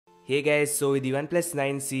Hey guys, so with the OnePlus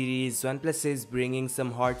 9 series, OnePlus is bringing some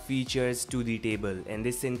hot features to the table, and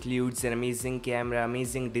this includes an amazing camera,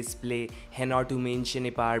 amazing display, and not to mention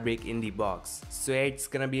a power brick in the box. So yeah, it's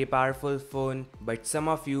gonna be a powerful phone, but some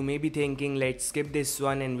of you may be thinking let's skip this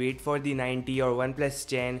one and wait for the 90 or OnePlus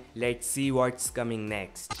 10, let's see what's coming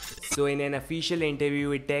next. So in an official interview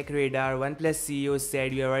with TechRadar, OnePlus CEO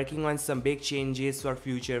said we are working on some big changes for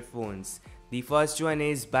future phones. The first one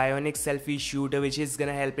is Bionic Selfie Shooter, which is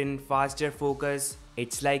gonna help in faster focus.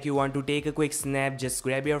 It's like you want to take a quick snap, just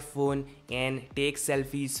grab your phone and take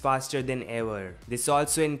selfies faster than ever. This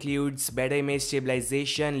also includes better image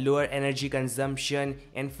stabilization, lower energy consumption,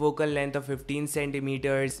 and focal length of 15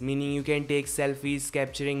 centimeters, meaning you can take selfies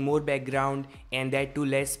capturing more background and that too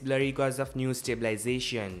less blurry because of new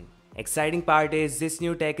stabilization. Exciting part is this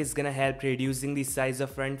new tech is gonna help reducing the size of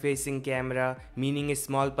front-facing camera, meaning a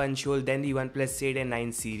small punch hole than the OnePlus 8 and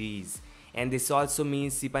 9 series. And this also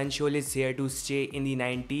means the punch hole is here to stay in the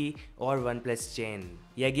 90 or OnePlus 10.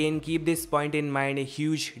 Again, keep this point in mind, a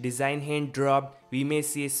huge design hint dropped, we may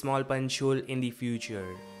see a small punch hole in the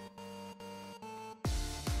future.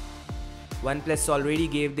 OnePlus already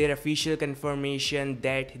gave their official confirmation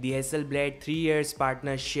that the Hasselblad 3 years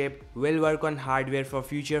partnership will work on hardware for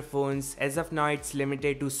future phones. As of now, it's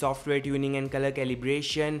limited to software tuning and color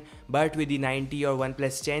calibration, but with the 90 or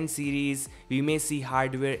OnePlus 10 series, we may see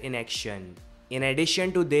hardware in action. In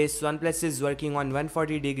addition to this, OnePlus is working on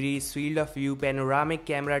 140 degrees field of view panoramic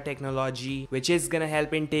camera technology, which is gonna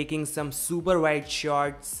help in taking some super wide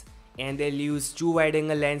shots, and they'll use two wide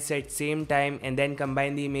angle lenses at same time and then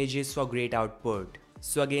combine the images for great output.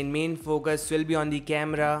 So again, main focus will be on the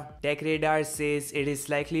camera. TechRadar says it is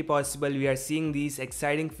likely possible we are seeing these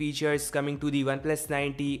exciting features coming to the OnePlus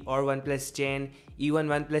 90 or OnePlus 10. Even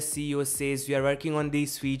OnePlus CEO says we are working on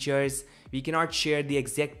these features. We cannot share the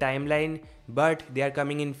exact timeline, but they are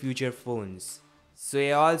coming in future phones. So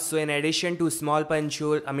yeah, also in addition to small punch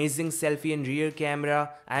hole, amazing selfie and rear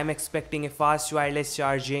camera, I am expecting a fast wireless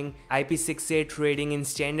charging, IP68 rating in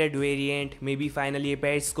standard variant, maybe finally a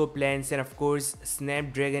periscope lens, and of course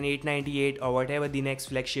Snapdragon 898 or whatever the next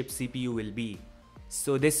flagship CPU will be.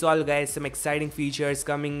 So this all guys, some exciting features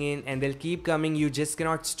coming in and they'll keep coming, you just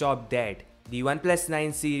cannot stop that. The OnePlus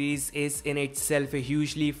 9 series is in itself a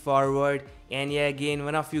huge leap forward, and yeah, again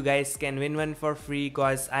one of you guys can win one for free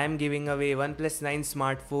cause I am giving away OnePlus 9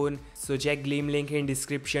 smartphone, so check Gleam link in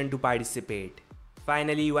description to participate.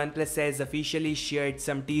 Finally, OnePlus has officially shared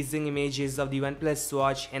some teasing images of the OnePlus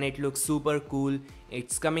watch and it looks super cool.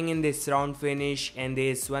 It's coming in this round finish and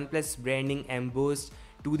there is OnePlus branding embossed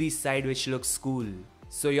to the side which looks cool.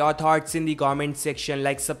 So your thoughts in the comment section,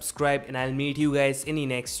 like, subscribe, and I'll meet you guys in the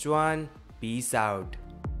next one. Peace out.